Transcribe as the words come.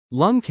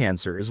Lung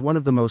cancer is one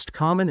of the most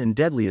common and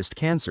deadliest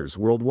cancers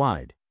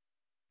worldwide.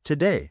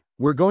 Today,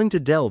 we're going to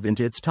delve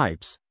into its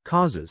types,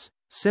 causes,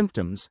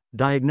 symptoms,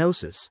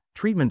 diagnosis,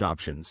 treatment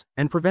options,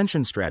 and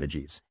prevention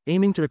strategies,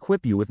 aiming to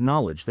equip you with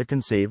knowledge that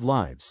can save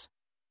lives.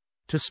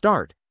 To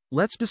start,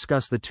 let's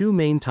discuss the two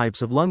main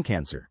types of lung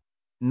cancer.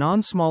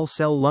 Non-small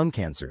cell lung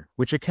cancer,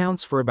 which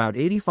accounts for about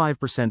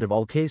 85% of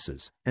all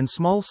cases, and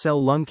small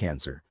cell lung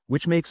cancer,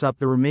 which makes up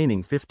the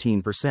remaining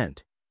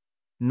 15%.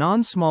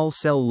 Non-small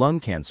cell lung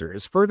cancer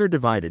is further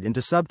divided into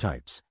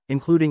subtypes,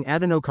 including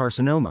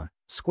adenocarcinoma,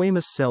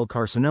 squamous cell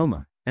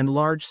carcinoma, and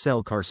large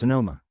cell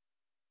carcinoma.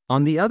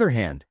 On the other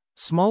hand,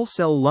 small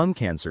cell lung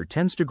cancer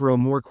tends to grow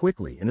more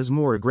quickly and is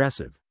more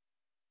aggressive.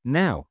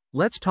 Now,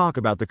 let's talk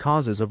about the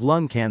causes of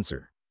lung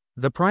cancer.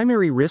 The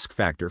primary risk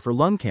factor for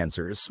lung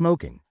cancer is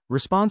smoking,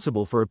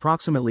 responsible for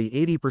approximately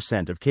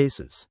 80% of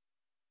cases.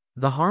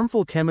 The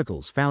harmful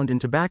chemicals found in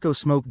tobacco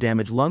smoke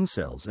damage lung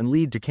cells and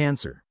lead to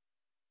cancer.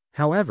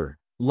 However,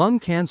 lung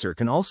cancer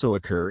can also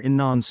occur in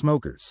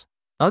non-smokers.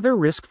 Other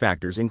risk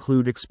factors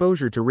include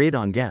exposure to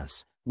radon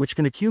gas, which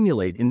can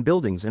accumulate in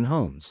buildings and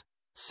homes,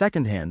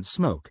 secondhand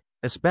smoke,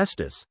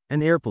 asbestos,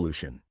 and air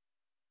pollution.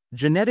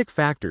 Genetic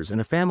factors and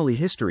a family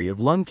history of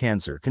lung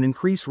cancer can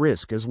increase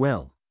risk as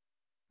well.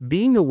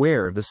 Being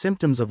aware of the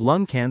symptoms of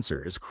lung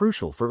cancer is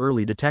crucial for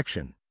early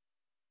detection.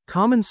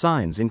 Common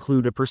signs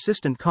include a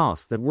persistent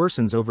cough that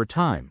worsens over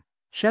time,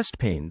 chest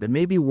pain that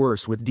may be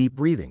worse with deep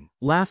breathing,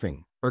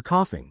 laughing, or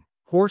coughing,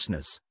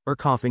 hoarseness, or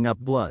coughing up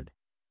blood.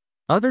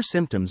 Other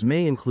symptoms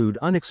may include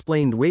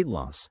unexplained weight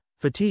loss,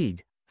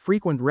 fatigue,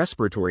 frequent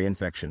respiratory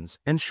infections,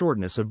 and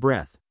shortness of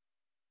breath.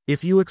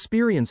 If you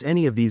experience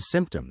any of these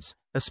symptoms,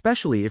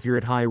 especially if you're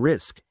at high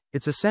risk,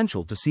 it's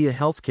essential to see a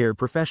healthcare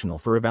professional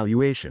for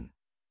evaluation.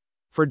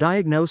 For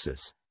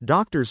diagnosis,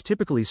 doctors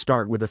typically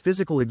start with a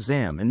physical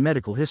exam and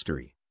medical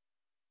history.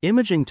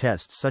 Imaging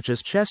tests such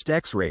as chest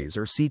X-rays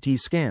or CT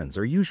scans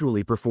are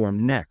usually performed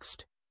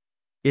next.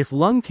 If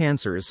lung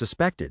cancer is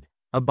suspected,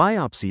 a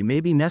biopsy may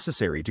be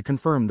necessary to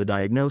confirm the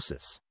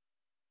diagnosis.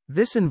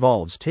 This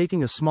involves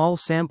taking a small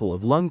sample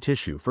of lung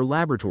tissue for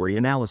laboratory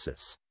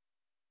analysis.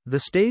 The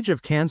stage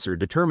of cancer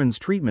determines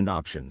treatment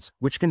options,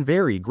 which can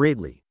vary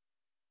greatly.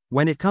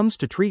 When it comes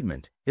to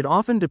treatment, it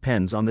often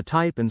depends on the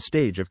type and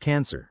stage of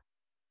cancer.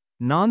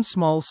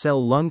 Non-small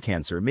cell lung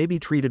cancer may be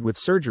treated with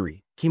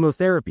surgery,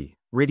 chemotherapy,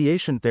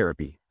 radiation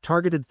therapy,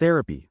 targeted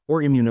therapy,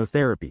 or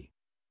immunotherapy.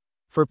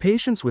 For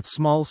patients with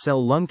small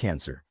cell lung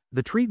cancer,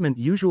 the treatment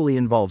usually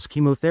involves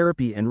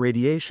chemotherapy and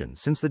radiation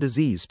since the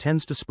disease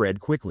tends to spread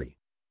quickly.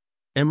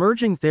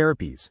 Emerging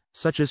therapies,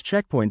 such as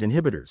checkpoint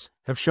inhibitors,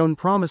 have shown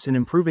promise in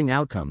improving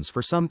outcomes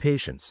for some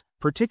patients,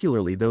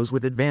 particularly those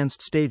with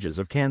advanced stages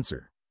of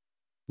cancer.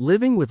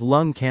 Living with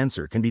lung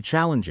cancer can be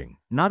challenging,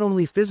 not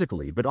only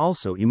physically but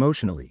also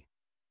emotionally.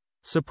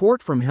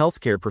 Support from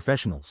healthcare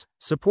professionals,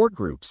 support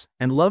groups,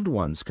 and loved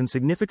ones can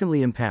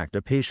significantly impact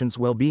a patient's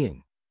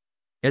well-being.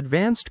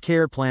 Advanced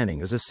care planning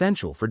is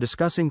essential for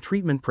discussing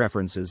treatment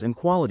preferences and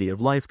quality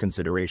of life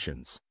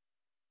considerations.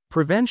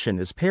 Prevention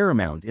is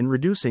paramount in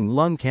reducing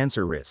lung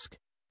cancer risk.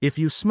 If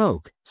you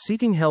smoke,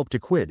 seeking help to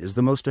quit is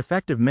the most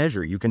effective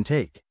measure you can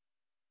take.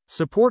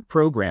 Support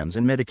programs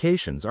and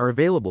medications are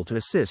available to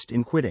assist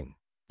in quitting.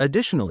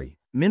 Additionally,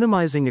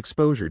 minimizing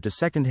exposure to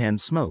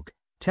secondhand smoke,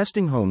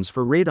 testing homes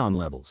for radon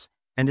levels,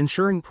 and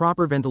ensuring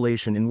proper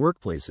ventilation in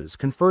workplaces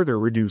can further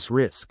reduce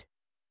risk.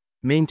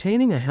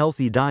 Maintaining a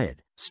healthy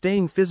diet,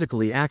 staying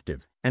physically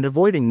active, and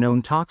avoiding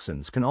known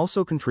toxins can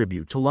also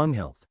contribute to lung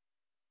health.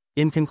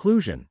 In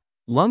conclusion,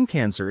 lung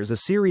cancer is a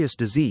serious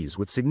disease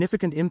with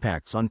significant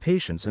impacts on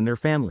patients and their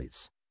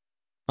families.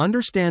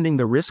 Understanding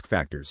the risk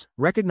factors,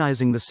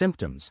 recognizing the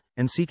symptoms,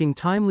 and seeking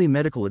timely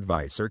medical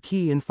advice are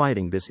key in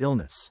fighting this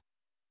illness.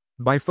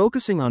 By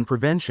focusing on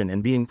prevention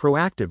and being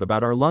proactive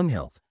about our lung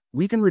health,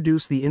 we can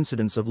reduce the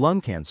incidence of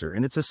lung cancer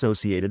and its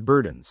associated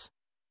burdens.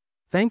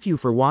 Thank you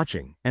for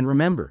watching, and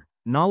remember,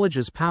 knowledge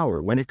is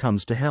power when it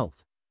comes to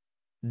health.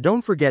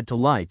 Don't forget to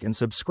like and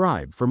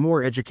subscribe for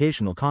more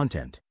educational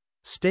content.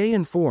 Stay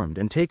informed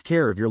and take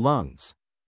care of your lungs.